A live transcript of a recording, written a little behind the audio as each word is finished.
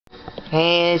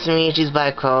Hey, it's me, she's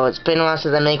Black Crow. It's been a while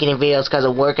since I'm making any videos because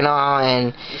of work and all,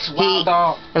 and it's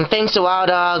waldogg. And thanks to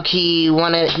waldogg, he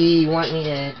wanted me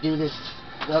to do this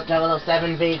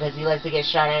 007 video because he likes to get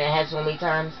shot in the head so many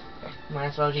times. Might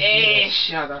as well just do this.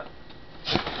 Shut up.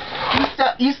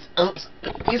 You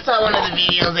saw one of the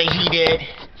videos that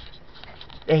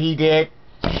he did.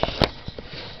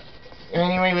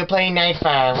 Anyway, we're playing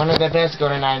Nightfire, one of the best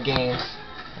GoldenEye games.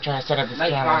 I'm trying to set up this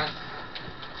camera.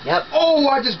 Yep. Oh,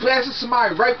 I just blasted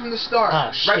somebody right from the start.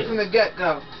 Oh, shoot. Right from the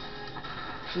get-go.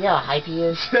 See how hype he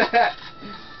is?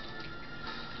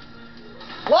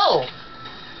 Whoa!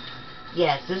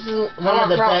 Yes, this is one of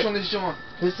the best. How do I crouch on this joint?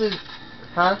 This is...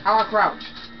 Huh? How do I crouch?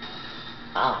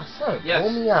 Ah, son, yes.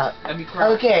 pull me up. Let me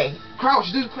crouch. Okay.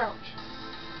 Crouch, do the crouch.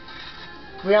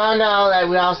 We all know that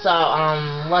we all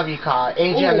saw, what do you call it?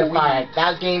 Age Under Fire.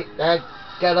 That game, that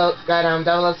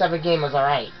 007 game was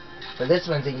alright. But this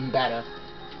one's even better.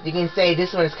 You can say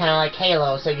this one is kind of like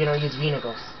Halo, so you don't use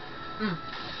vehicles. Mm.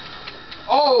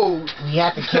 Oh! We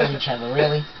have to kill each other,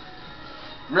 really?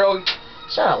 Really?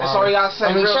 Shut up, that's all you gotta say,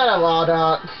 I mean, really? shut up,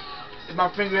 waldogg. If my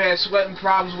finger had sweating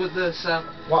problems with this,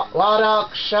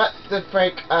 waldogg, shut the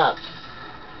frick up.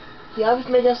 He always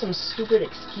made up some stupid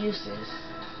excuses.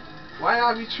 Why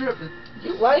are you tripping?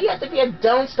 Why do you have to be a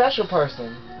dumb special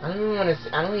person? I don't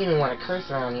even want to curse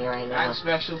around you right now. I'm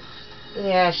special.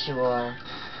 Yeah, sure.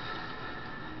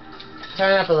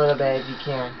 Turn it up a little bit if you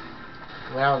can.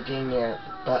 Without getting your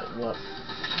butt whooped.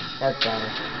 That's better.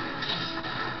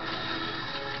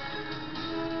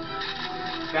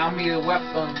 Found me a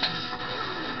weapon.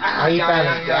 Oh, you found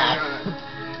a gun.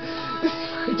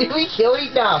 Did we kill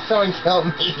you? No, someone killed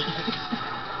me.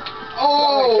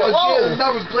 Oh, again,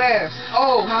 another blast.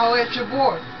 Oh, how at your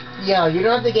boy. Yo, you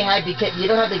don't have to get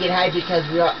hyped because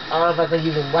all of us are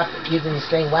using the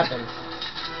same weapons.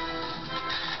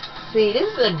 See, this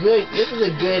is a good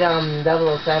 007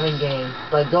 game,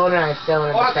 but GoldenEye is still one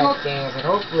of the best games, and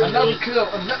hopefully another kill.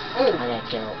 I got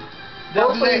killed.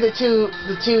 Hopefully the two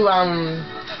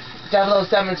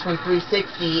 007s from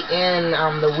 360 and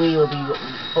the Wii will be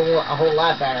a whole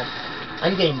lot better.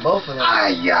 I'm getting both of them.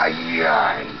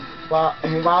 Well,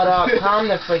 waldogg, calm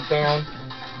the frick down.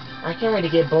 I can't wait to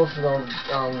get both of those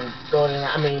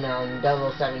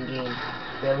 007 games.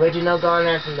 The original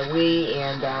GoldenEye from the Wii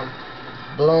and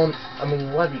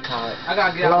what do you call it? I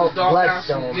gotta get out of the dog house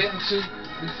and get into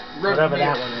whatever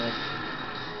that one is.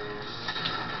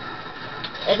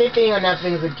 Everything on that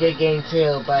thing is a good game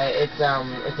too, but it's all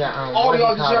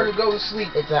y'all deserve to go to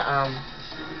sleep. It's a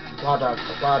waldogg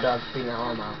being an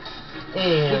armor.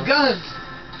 With guns.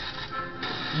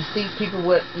 You see people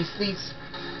with you sleeps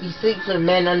with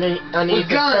men underneath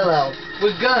the pillow.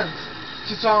 With guns. What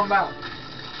you talking about?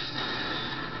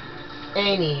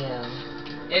 Anyhow.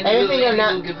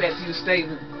 Anywho, get back to your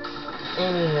statement.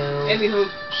 Anywho.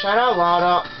 Shut up,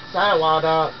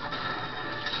 waldogg.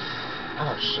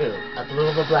 Oh shoot! I blew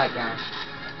up a black guy.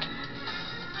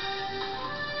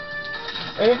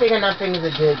 Anything or nothing is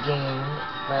a good game.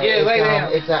 But yeah, lay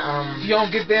down. It's a If you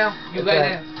don't get down, you lay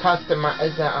down.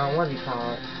 It's a what do you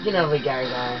call it? You know the guy.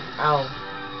 I'll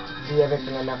do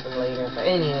everything or nothing later. But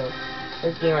anyway,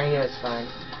 this game right here is fun.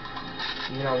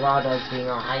 You know, waldog's being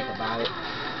all hype about it.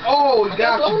 Oh, you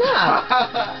got blown up.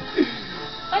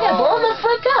 I got blown the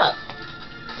frick up.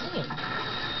 Damn.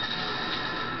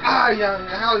 Yeah,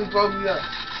 how did he blow me up?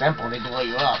 Simple, they blow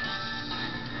you up.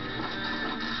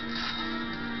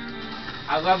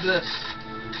 I love this.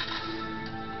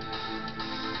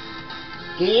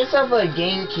 Get yourself a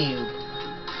GameCube.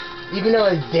 Even though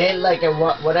it's dead like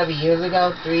whatever years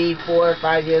ago, 3, 4,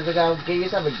 5 years ago, get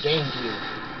yourself a GameCube.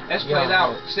 Let's play it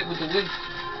out. Sit with the Wii.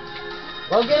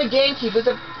 Well, get a GameCube.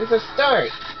 It's a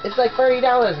start. It's like $30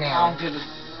 now. I don't give a...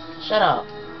 Shut up.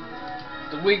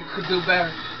 The Wii could do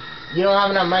better. You don't have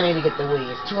enough money to get the Wii.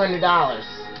 It's $200.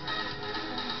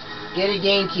 Get a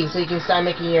GameCube so you can start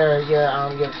making your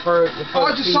first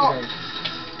season.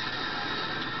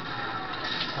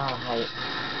 Oh, hype.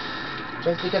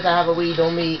 Just because I have a Wii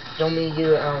don't mean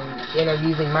you end up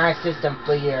using my system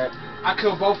for your... I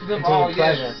killed both of them. Oh,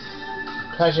 pleasure.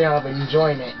 Pleasure of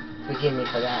enjoyment. Forgive me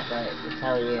for that, but it's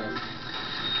how it is.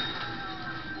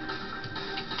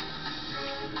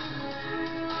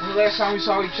 When the last time we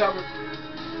saw each other?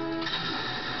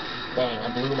 Dang, I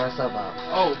blew myself up.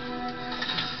 Oh.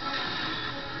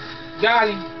 Got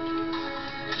him.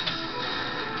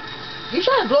 You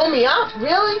trying to blow me up?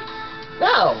 Really?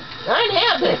 No, that ain't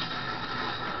happening.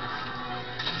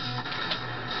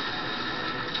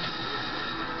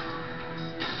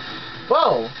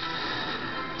 Whoa.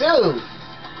 Dude.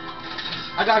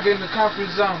 I gotta get in the comfort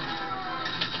zone.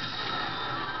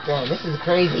 Damn, this is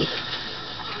crazy.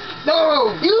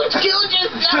 No! You killed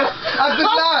yourself! I did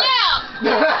not!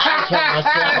 I killed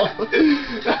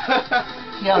myself.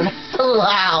 Yo, that's so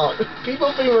loud.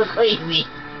 People think we're crazy.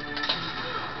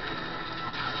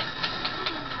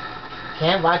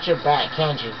 Can't watch your back,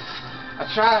 can't you? I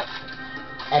tried.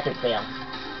 Epic fail.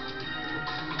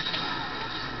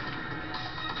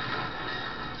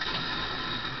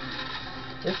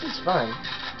 This is fun.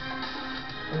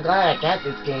 I'm glad I got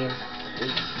this game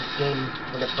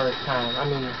for the first time. I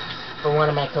mean, for one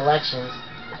of my collections.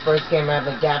 The first game I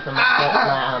ever got from my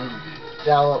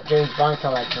James Bond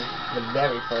collection. The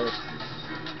very first.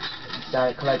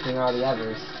 Started collecting all the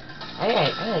others.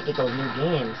 I gotta get those new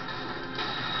games.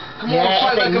 Come on,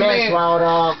 fight like a man.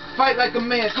 Waldogg. Fight like a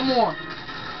man. Come on.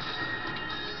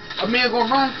 A man gonna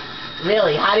run?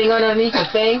 Really? Hiding underneath the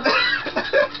thing?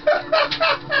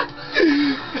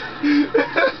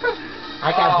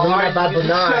 I got blown up by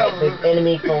Bernard, the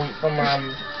enemy from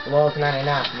World's 99,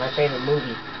 my favorite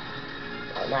movie.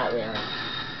 Oh, not really.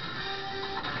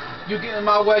 You get in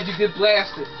my way, you get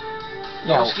blasted.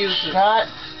 No excuses. Shut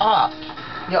up.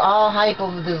 You're all hype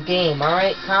over this game,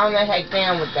 alright? Calm the heck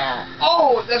down with that.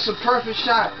 Oh, that's a perfect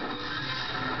shot.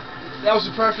 That was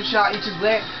a perfect shot. Eat his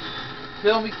leg.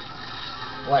 Feel me?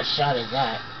 What shot is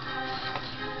that?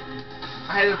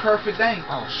 I had a perfect thing.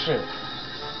 Oh, shoot.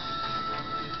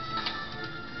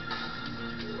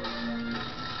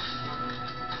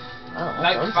 Oh,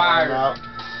 nightfire.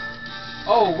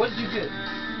 Oh, what did you get?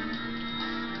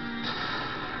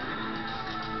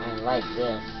 I like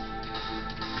this.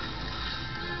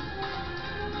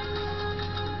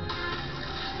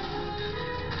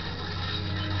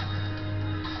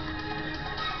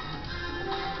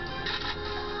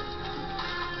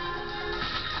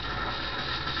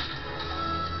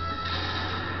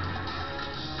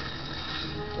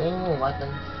 Any more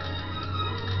weapons?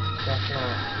 Guess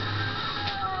not.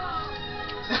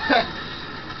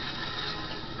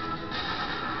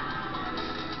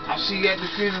 I'll see you at the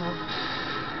funeral.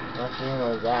 What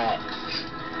funeral is that?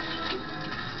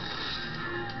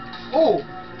 Oh,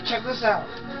 check this out.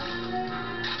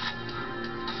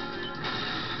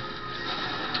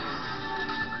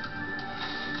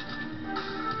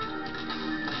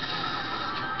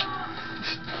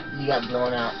 You got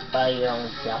blown out by your own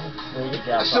self.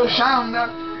 I still shine now.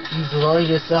 You blow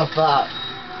yourself up.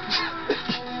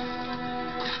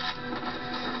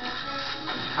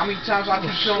 How many times I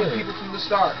keep killing people from the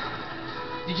start?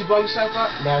 Did you blow yourself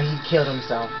up? No, he killed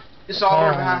himself. It's all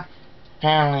over, huh?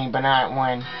 Apparently, Bernard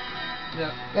won.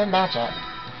 Yeah. Good matchup.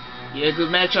 Yeah, good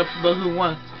matchup, but who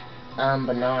won?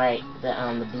 Bernard,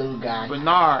 the blue guy.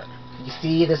 Bernard. You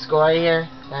see the score here?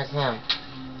 That's him.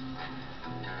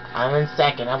 I'm in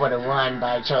second. I would have won, but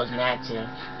I chose not to.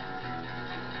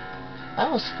 That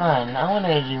was fun. I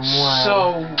wanted to do more.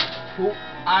 So, who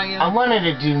I am? I wanted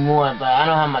to do more, but I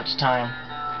don't have much time.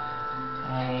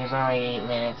 I mean, it's only 8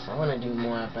 minutes. I want to do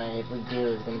more, but if we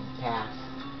do, it's going to pass.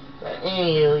 But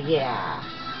anywho, yeah.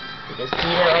 You can see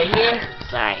that right here?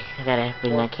 Sorry, I gotta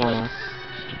bring my camera.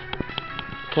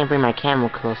 Can't bring my camera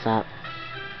close up.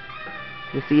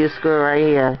 You see the score right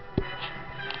here?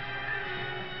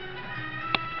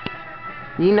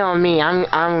 You know me,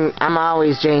 I'm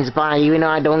always James Bond, even though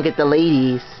I don't get the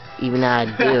ladies. Even though I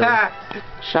do.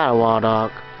 Shut up,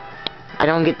 waldogg. I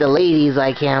don't get the ladies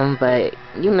like him, but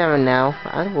you never know.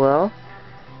 I will.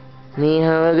 Me and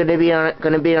her are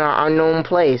gonna be in an unknown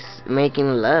place, making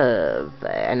love.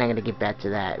 I'm not gonna get back to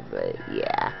that, but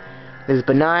yeah. There's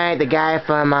Bernard, the guy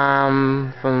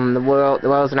from the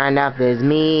World's 99. There's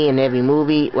me in every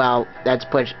movie. Well, that's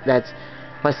what's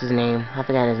his name? I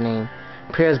forgot his name.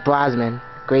 Pierce Brosnan,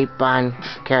 great Bond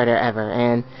character ever,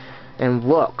 and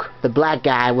Rook, the black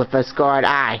guy with a scarred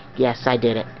eye. Yes, I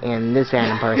did it. And this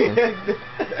random person.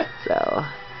 So,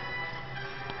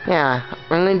 yeah,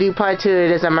 I'm gonna do part 2 of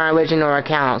this on my original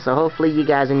account. So hopefully you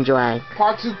guys enjoy.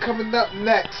 Part 2 coming up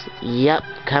next. Yep,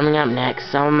 coming up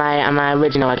next on my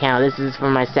original account. This is for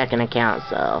my second account.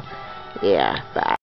 So, yeah, bye.